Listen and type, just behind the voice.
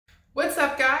What's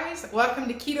up, guys? Welcome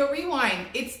to Keto Rewind.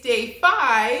 It's day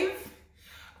 5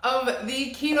 of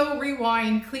the Keto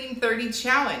Rewind Clean 30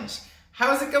 Challenge.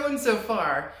 How's it going so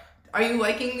far? Are you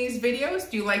liking these videos?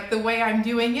 Do you like the way I'm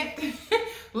doing it?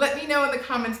 Let me know in the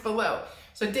comments below.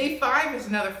 So day 5 is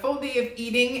another full day of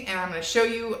eating, and I'm going to show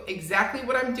you exactly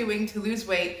what I'm doing to lose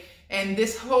weight. And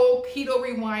this whole Keto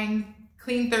Rewind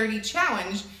Clean 30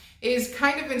 Challenge is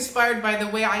kind of inspired by the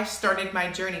way I started my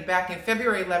journey back in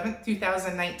February 11th,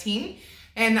 2019.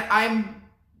 And I'm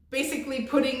basically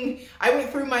I went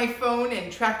through my phone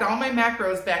and tracked all my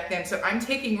macros back then. So I'm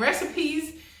taking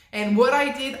recipes and what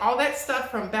I did, all that stuff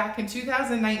from back in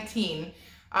 2019,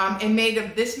 and made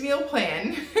of this meal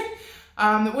plan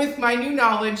with my new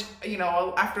knowledge, you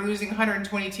know, after losing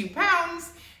 122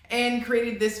 pounds, and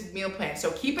created this meal plan.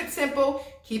 So keep it simple,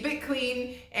 keep it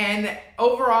clean, and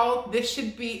overall, this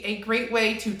should be a great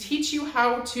way to teach you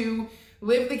how to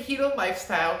live the keto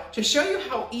lifestyle, to show you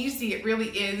how easy it really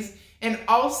is, and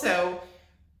also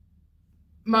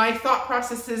my thought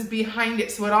processes behind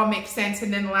it so it all makes sense.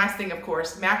 And then the last thing, of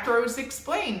course, macros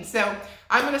explained. So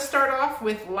I'm gonna start off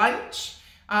with lunch.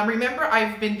 Remember,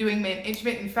 I've been doing my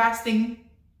intermittent fasting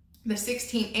the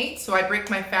 16/8, so I break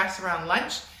my fast around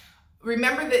lunch.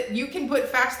 Remember that you can put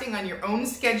fasting on your own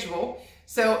schedule.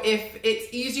 So if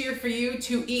it's easier for you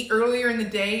to eat earlier in the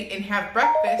day and have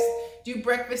breakfast, do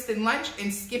breakfast and lunch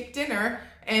and skip dinner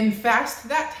and fast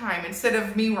that time instead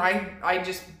of me where I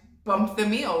just bump the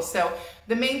meals. So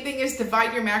the main thing is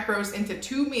divide your macros into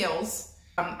 2 meals.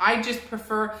 I just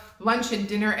prefer lunch and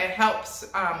dinner. It helps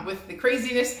with the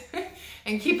craziness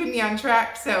and keeping me on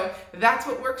track. So that's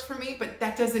what works for me, but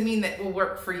that doesn't mean that will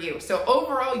work for you. So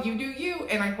overall, you do you,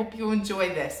 and I hope you enjoy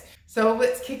this. So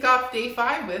let's kick off day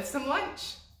 5 with some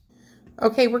lunch.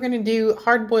 Okay, we're gonna do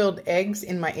hard-boiled eggs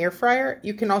in my air fryer.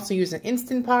 You can also use an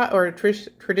Instant Pot or a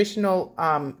traditional,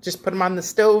 just put them on the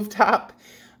stove top.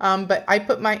 But I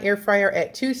put my air fryer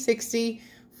at 260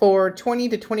 for 20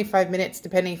 to 25 minutes,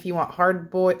 depending if you want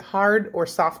hard or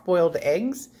soft-boiled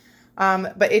eggs.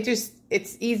 But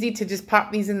it's easy to just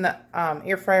pop these in the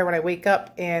air fryer when I wake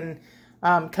up and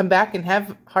come back and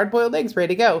have hard-boiled eggs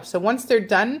ready to go. So once they're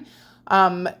done,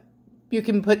 you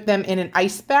can put them in an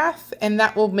ice bath, and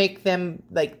that will make them,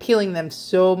 like, peeling them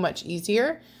so much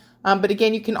easier. But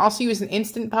again, you can also use an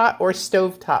Instant Pot or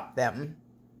stovetop them.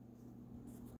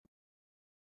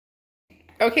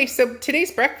 Okay, so today's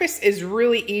breakfast is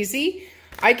really easy.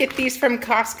 I get these from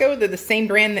Costco. They're the same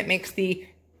brand that makes the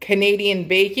Canadian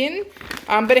bacon,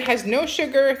 but it has no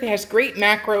sugar. It has great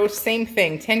macros, same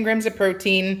thing, 10 grams of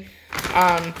protein.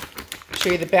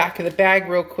 Show you the back of the bag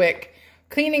real quick.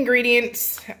 Clean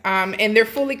ingredients, and they're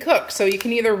fully cooked, so you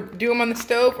can either do them on the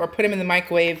stove or put them in the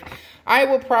microwave. I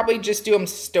will probably just do them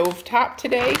stovetop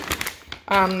today.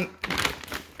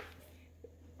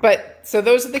 So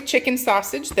those are the chicken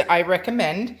sausage that I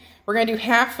recommend. We're gonna do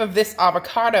half of this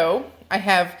avocado.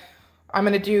 I'm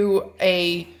gonna do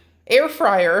a air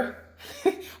fryer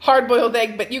hard-boiled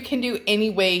egg, but you can do any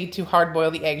way to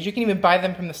hard-boil the eggs. You can even buy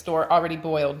them from the store already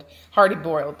boiled, hardy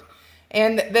boiled.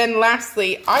 And then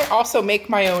lastly, I also make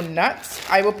my own nuts.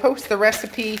 I will post the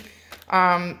recipe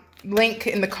link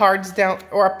in the cards down,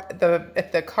 or at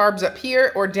the carbs up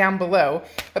here or down below.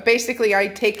 But basically, I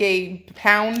take a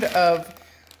pound of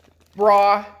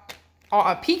raw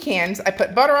pecans, I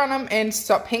put butter on them and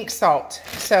pink salt.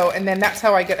 So, and then that's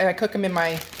how I cook them in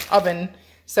my oven.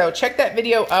 So check that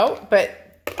video out,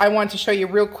 but I want to show you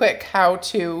real quick how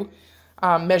to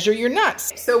measure your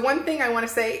nuts. So one thing I want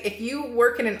to say, if you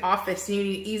work in an office and you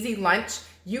need easy lunch,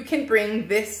 you can bring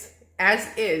this as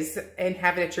is and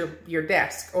have it at your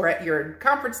desk or at your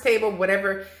conference table,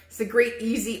 whatever. It's a great,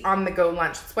 easy, on-the-go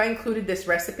lunch. That's why I included this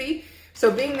recipe. So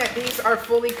being that these are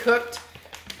fully cooked,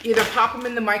 either pop them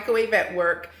in the microwave at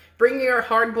work, bring your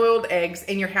hard-boiled eggs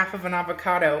and your half of an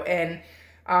avocado, and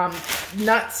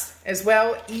nuts as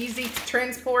well, easy to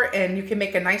transport, and you can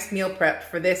make a nice meal prep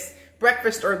for this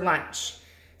breakfast or lunch.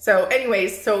 So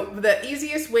anyways, so the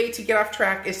easiest way to get off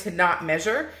track is to not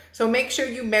measure. So make sure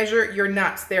you measure your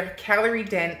nuts. They're calorie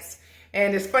dense,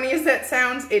 and as funny as that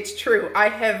sounds, it's true.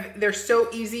 They're so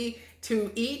easy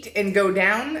to eat and go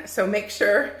down, so make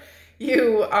sure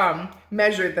you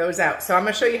measure those out. So I'm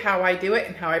gonna show you how I do it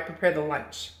and how I prepare the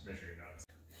lunch. Measure your nuts.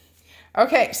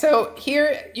 Okay, so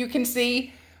here you can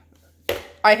see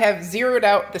I have zeroed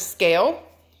out the scale.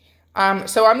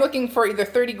 So I'm looking for either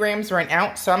 30 grams or an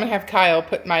ounce. So I'm gonna have Kyle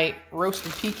put my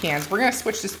roasted pecans. We're gonna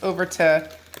switch this over to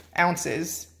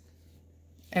ounces.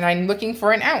 And I'm looking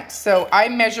for an ounce. So I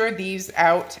measure these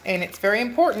out, and it's very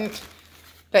important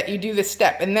that you do this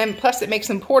step. And then plus it makes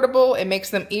them portable, it makes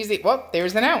them easy. Well,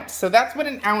 there's an ounce. So that's what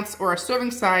an ounce or a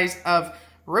serving size of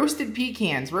roasted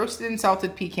pecans, roasted and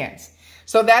salted pecans.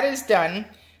 So that is done.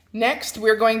 Next,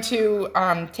 we're going to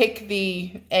take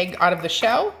the egg out of the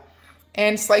shell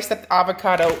and slice up the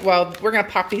avocado. Well, we're gonna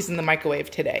pop these in the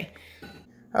microwave today.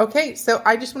 Okay, so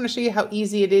I just want to show you how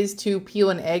easy it is to peel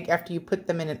an egg after you put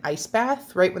them in an ice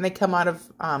bath, right when they come out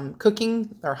of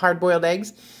cooking, or hard-boiled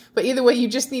eggs. But either way, you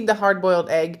just need the hard-boiled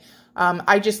egg.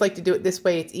 I just like to do it this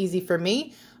way. It's easy for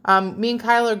me. Me and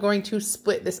Kyle are going to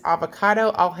split this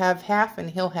avocado. I'll have half and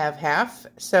he'll have half.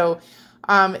 So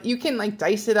you can like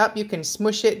dice it up, you can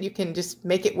smush it, you can just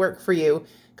make it work for you.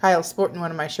 Kyle's sporting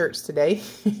one of my shirts today.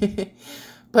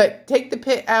 But take the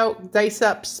pit out, dice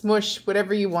up, smush,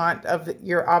 whatever you want of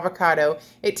your avocado.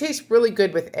 It tastes really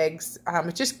good with eggs.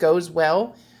 It just goes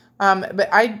well. But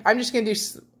I'm just going to do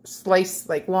slice,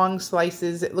 like long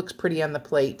slices. It looks pretty on the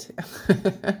plate.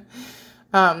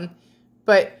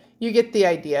 But you get the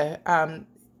idea.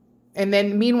 And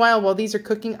then meanwhile, while these are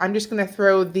cooking, I'm just going to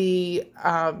throw the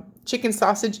chicken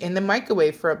sausage in the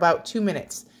microwave for about 2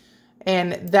 minutes.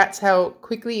 And that's how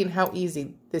quickly and how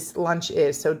easy this lunch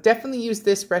is. So definitely use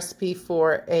this recipe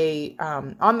for a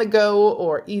on-the-go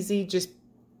or easy just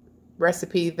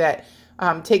recipe that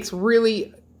takes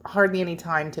really hardly any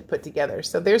time to put together.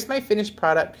 So there's my finished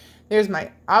product. There's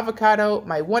my avocado,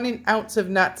 my 1 ounce of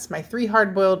nuts, my 3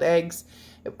 hard-boiled eggs,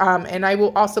 and I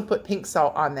will also put pink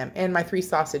salt on them, and my 3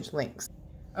 sausage links.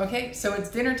 Okay, so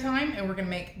it's dinner time, and we're gonna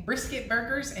make brisket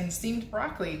burgers and steamed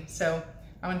broccoli. So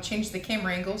I'm going to change the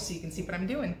camera angle so you can see what I'm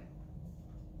doing.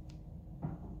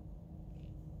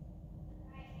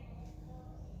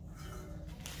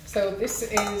 So this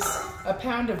is a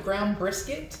pound of ground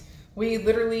brisket. We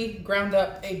literally ground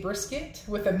up a brisket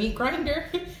with a meat grinder,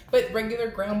 but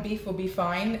regular ground beef will be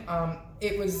fine.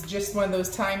 It was just one of those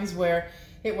times where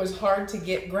it was hard to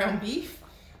get ground beef,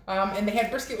 and they had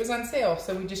brisket was on sale,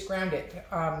 so we just ground it.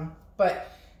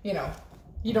 But, you know,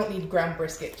 you don't need ground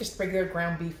brisket, just regular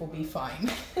ground beef will be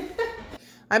fine.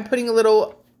 I'm putting a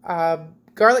little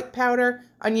garlic powder,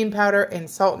 onion powder, and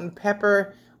salt and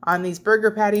pepper on these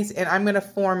burger patties, and I'm gonna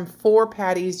form 4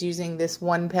 patties using this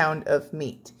 1 pound of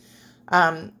meat.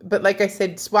 But like I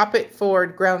said, swap it for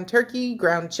ground turkey,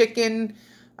 ground chicken,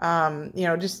 you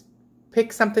know, just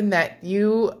pick something that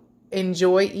you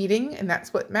enjoy eating, and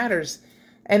that's what matters.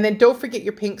 And then don't forget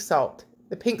your pink salt.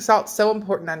 The pink salt's so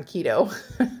important on keto.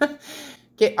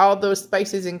 Get all those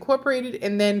spices incorporated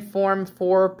and then form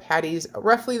 4 patties,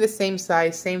 roughly the same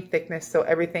size, same thickness, so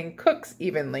everything cooks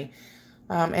evenly.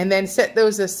 And then set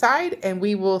those aside and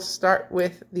we will start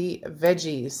with the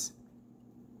veggies.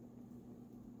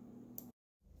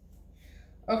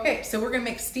 Okay, so we're gonna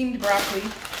make steamed broccoli,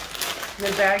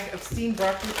 the bag of steamed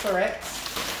broccoli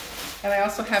florets. And I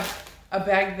also have a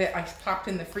bag that I popped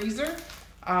in the freezer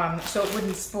so it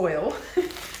wouldn't spoil.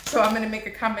 So I'm gonna make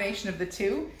a combination of the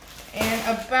two. And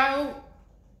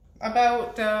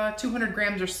about 200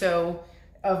 grams or so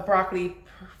of broccoli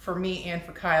for me and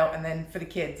for Kyle, and then for the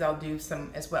kids I'll do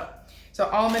some as well. So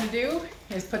all I'm going to do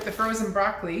is put the frozen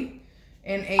broccoli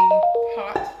in a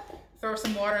pot, throw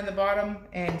some water in the bottom,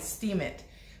 and steam it.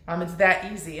 It's that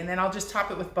easy, and then I'll just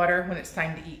top it with butter when it's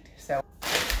time to eat. So.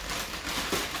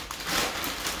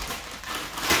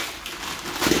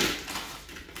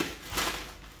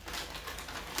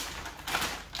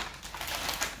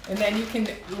 And then you can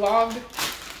log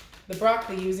the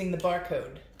broccoli using the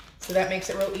barcode. So that makes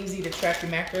it real easy to track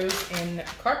your macros in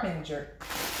Carb Manager.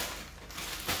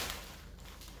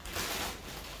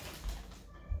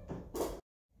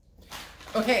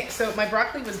 Okay, so my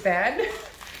broccoli was bad.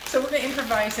 So we're gonna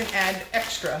improvise and add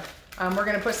extra. We're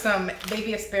gonna put some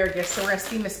baby asparagus, so we're gonna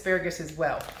steam asparagus as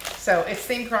well. So it's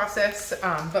same process,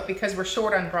 but because we're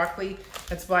short on broccoli,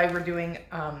 that's why we're doing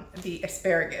the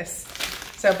asparagus.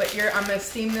 So, but here I'm gonna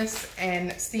steam this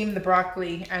and steam the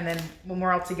broccoli, and then when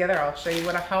we're all together, I'll show you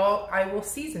how I will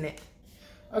season it.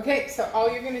 Okay, so all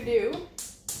you're gonna do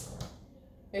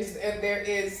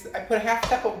is, I put a half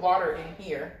cup of water in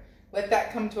here. Let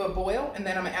that come to a boil, and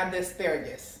then I'm gonna add the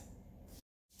asparagus.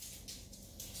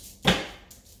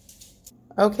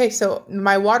 Okay, so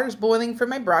my water's boiling for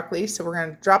my broccoli, so we're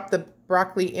gonna drop the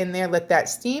broccoli in there, let that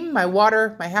steam. My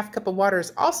half cup of water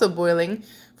is also boiling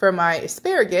for my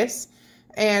asparagus.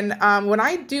 And when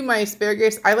I do my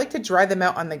asparagus, I like to dry them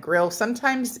out on the grill.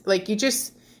 Sometimes, like,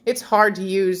 it's hard to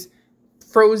use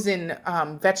frozen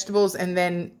vegetables, and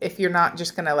then if you're not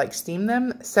just gonna like steam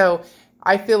them. So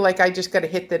I feel like I just gotta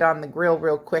hit that on the grill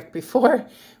real quick before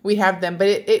we have them. But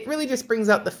it really just brings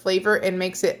out the flavor and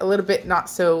makes it a little bit not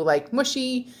so like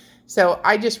mushy. So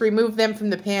I just remove them from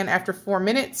the pan after 4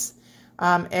 minutes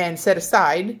and set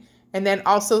aside. And then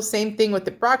also same thing with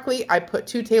the broccoli. I put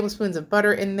 2 tablespoons of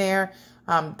butter in there.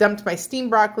 Dumped my steamed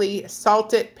broccoli,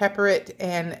 salt it, pepper it,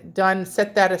 and done.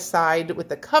 Set that aside with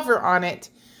the cover on it.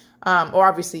 Or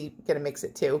obviously gonna mix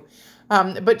it too.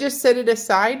 But just set it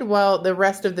aside while the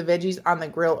rest of the veggies on the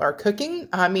grill are cooking.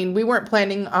 I mean, we weren't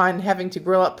planning on having to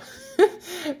grill up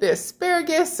the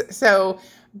asparagus,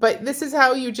 but this is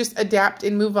how you just adapt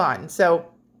and move on. So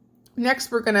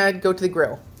next we're gonna go to the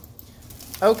grill.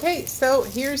 Okay, so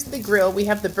here's the grill. We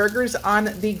have the burgers on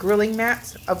the grilling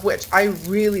mats, of which I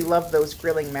really love those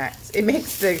grilling mats. It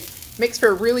makes for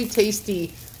a really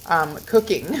tasty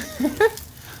cooking.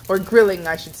 Or grilling,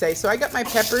 I should say. So I got my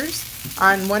peppers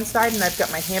on one side and I've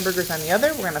got my hamburgers on the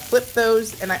other. We're gonna flip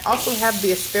those, and I also have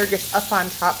the asparagus up on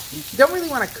top. Don't really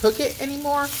want to cook it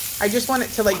anymore. I just want it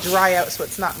to like dry out so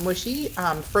it's not mushy.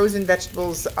 Frozen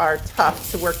vegetables are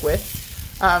tough to work with.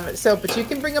 But you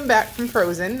can bring them back from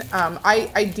frozen.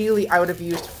 Ideally, I would have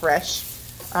used fresh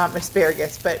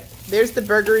asparagus, but there's the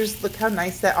burgers. Look how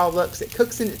nice that all looks. It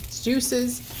cooks in its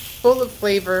juices, full of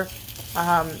flavor.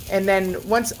 And then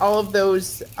once all of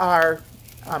those are,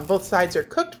 both sides are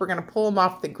cooked, we're going to pull them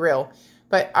off the grill.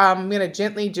 But I'm going to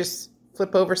gently just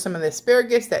flip over some of the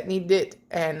asparagus that needed it.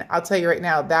 And I'll tell you right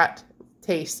now, that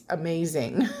tastes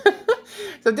amazing.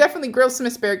 So definitely grill some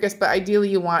asparagus, but ideally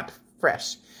you want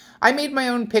fresh. I made my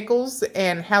own pickles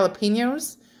and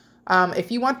jalapenos.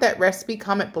 If you want that recipe,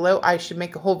 comment below. I should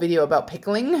make a whole video about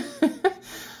pickling.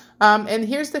 And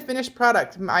here's the finished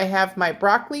product. I have my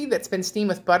broccoli that's been steamed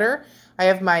with butter. I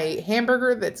have my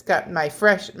hamburger that's got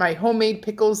my homemade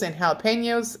pickles and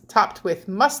jalapenos topped with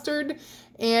mustard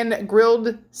and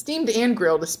steamed and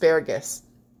grilled asparagus.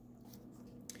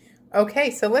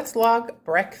 Okay, so let's log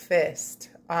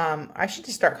breakfast. I should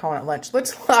just start calling it lunch.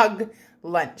 Let's log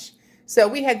lunch. So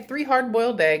we had 3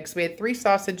 hard-boiled eggs, we had 3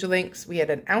 sausage links, we had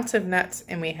an ounce of nuts,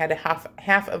 and we had a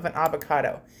half of an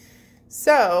avocado.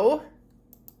 So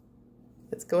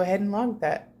let's go ahead and log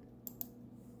that.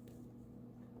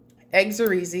 Eggs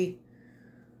are easy.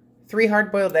 3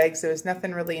 hard-boiled eggs. There was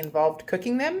nothing really involved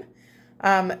cooking them.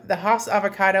 The Hass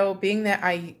avocado, being that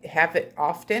I have it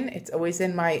often, it's always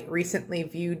in my recently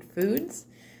viewed foods.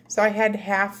 So I had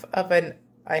half of a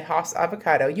Hass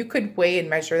avocado. You could weigh and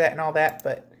measure that and all that,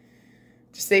 but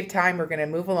to save time, we're going to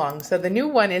move along. So the new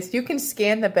one is you can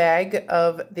scan the bag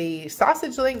of the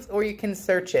sausage links or you can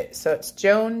search it. So it's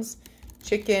Jones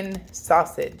chicken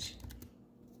sausage.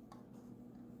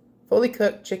 Fully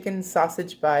cooked chicken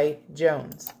sausage by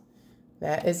Jones.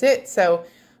 That is it. So,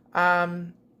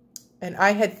 and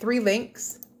I had 3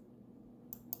 links.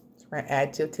 So we're going to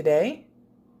add to today.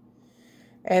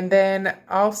 And then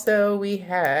also we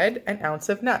had an ounce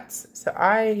of nuts. So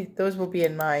those will be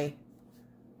in my,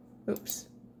 oops.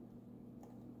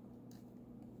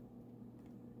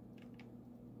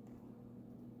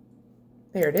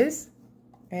 There it is.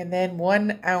 And then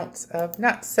 1 ounce of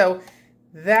nuts. So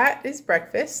that is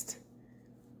breakfast.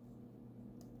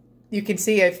 You can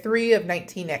see I have 3 of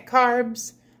 19 net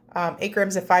carbs, 8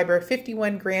 grams of fiber,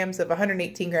 51 grams of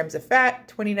 118 grams of fat,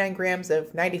 29 grams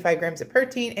of 95 grams of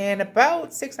protein, and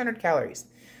about 600 calories.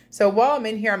 So while I'm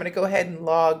in here, I'm going to go ahead and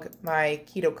log my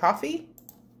keto coffee.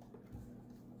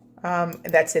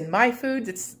 That's in my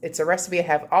foods. It's a recipe I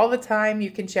have all the time.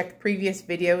 You can check previous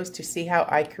videos to see how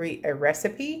I create a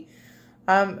recipe.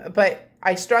 But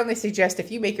I strongly suggest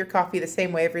if you make your coffee the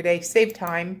same way every day, save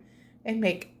time and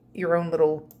make your own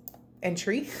little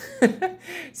entry.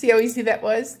 See how easy that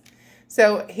was?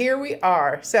 So here we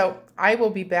are. So I will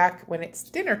be back when it's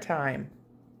dinner time.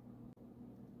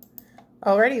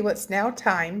 Alrighty, well, it's now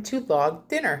time to log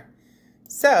dinner.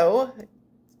 So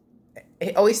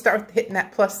always start with hitting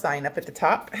that plus sign up at the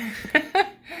top.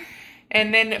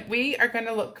 And then we are going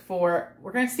to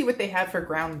we're going to see what they have for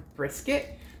ground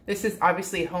brisket. This is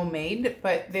obviously homemade,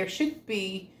 but there should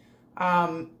be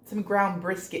some ground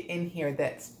brisket in here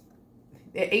that's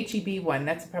the HEB one.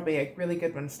 That's probably a really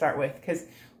good one to start with because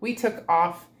we took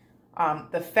off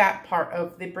the fat part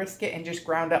of the brisket and just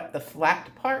ground up the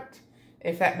flat part,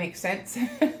 if that makes sense.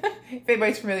 If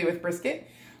anybody's familiar with brisket.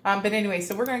 But anyway,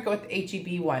 so we're going to go with the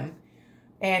HEB one.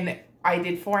 And I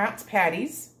did 4-ounce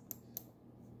patties.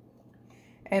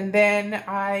 And then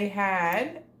I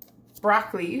had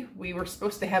broccoli. We were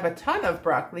supposed to have a ton of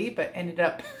broccoli, but ended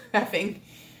up having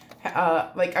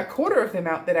like a quarter of the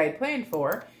amount that I had planned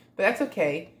for. But that's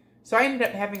okay. So I ended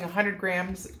up having 100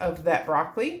 grams of that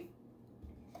broccoli.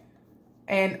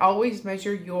 And always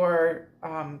measure your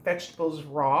vegetables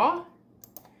raw.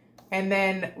 And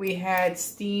then we had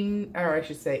asparagus.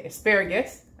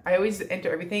 I always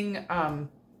enter everything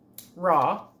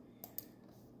raw.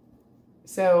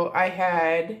 So I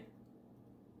had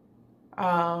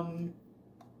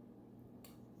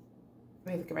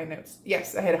let me look at my notes.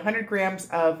 Yes, I had 100 grams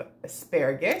of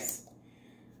asparagus.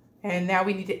 And now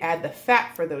we need to add the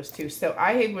fat for those two. So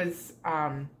I was,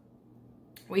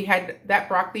 we had that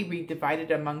broccoli we divided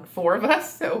among 4 of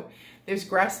us. So there's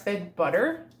grass-fed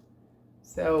butter.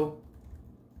 So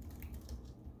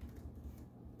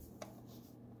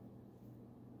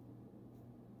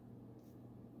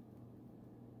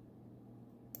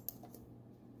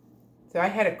I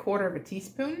had 1/4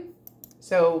 teaspoon.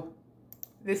 So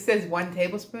this says 1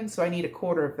 tablespoon, so I need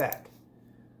 1/4 of that.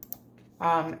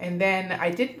 And then I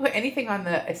didn't put anything on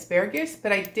the asparagus,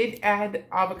 but I did add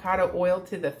avocado oil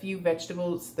to the few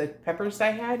vegetables, the peppers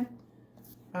I had.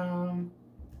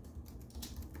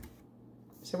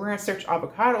 So we're gonna search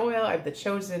avocado oil. I have the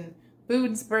Chosen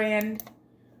Foods brand,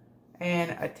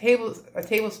 and a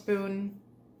tablespoon.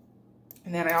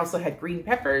 And then I also had green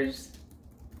peppers.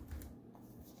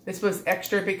 This was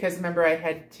extra because remember I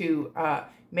had to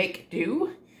make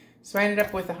do. So I ended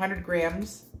up with 100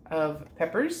 grams of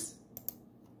peppers.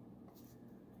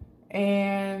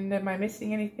 And am I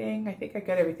missing anything? I think I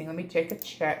got everything. Let me take a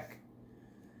check.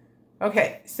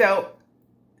 Okay, so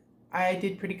I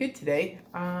did pretty good today.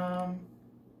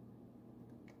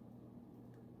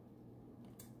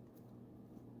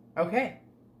 Okay.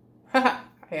 I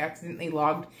accidentally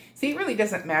logged. See, it really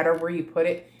doesn't matter where you put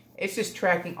it. It's just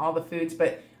tracking all the foods,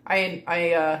 but I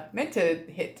meant to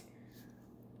hit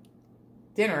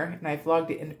dinner and I've logged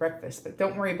it into breakfast, but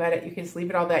don't worry about it. You can just leave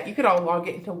it all that. You could all log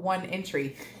it into one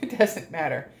entry. It doesn't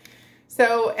matter.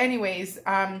 So anyways,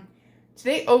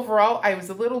 today overall, I was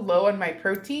a little low on my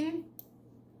protein.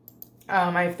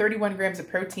 I have 31 grams of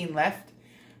protein left.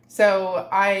 So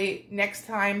next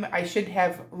time I should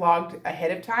have logged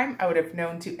ahead of time. I would have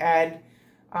known to add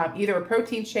either a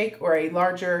protein shake or a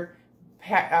larger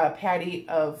patty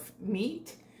of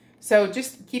meat. So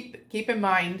just keep in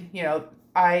mind, you know,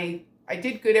 I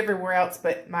did good everywhere else,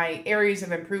 but my areas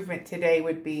of improvement today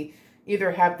would be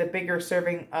either have the bigger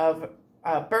serving of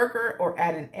a burger or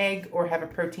add an egg or have a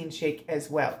protein shake as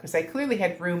well, because I clearly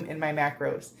had room in my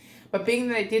macros. But being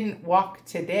that I didn't walk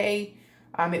today,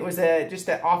 it was just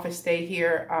an office day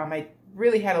here. I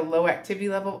really had a low activity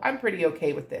level. I'm pretty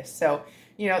okay with this. So,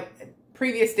 you know,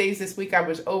 previous days this week I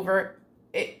was over.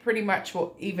 It pretty much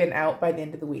will even out by the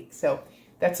end of the week. So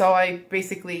that's all I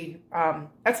basically,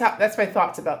 that's my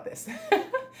thoughts about this.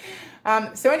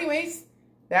 So anyways,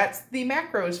 that's the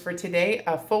macros for today,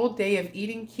 a full day of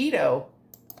eating keto.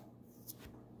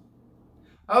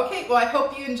 Okay, well, I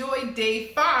hope you enjoyed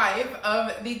day 5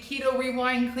 of the Keto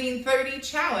Rewind Clean 30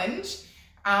 challenge.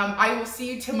 I will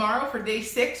see you tomorrow for day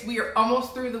 6. We are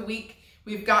almost through the week.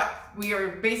 We are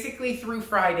basically through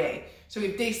Friday. So we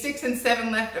have day 6 and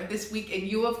 7 left of this week, and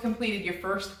you will have completed your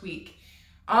first week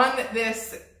on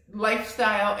this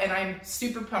lifestyle, and I'm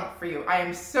super pumped for you. I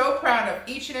am so proud of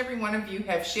each and every one of you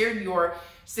have shared your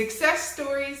success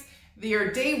stories.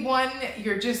 Your day 1,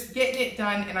 you're just getting it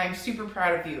done, and I'm super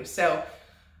proud of you. So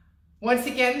once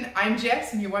again, I'm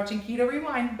Jess, and you're watching Keto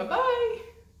Rewind. Bye-bye.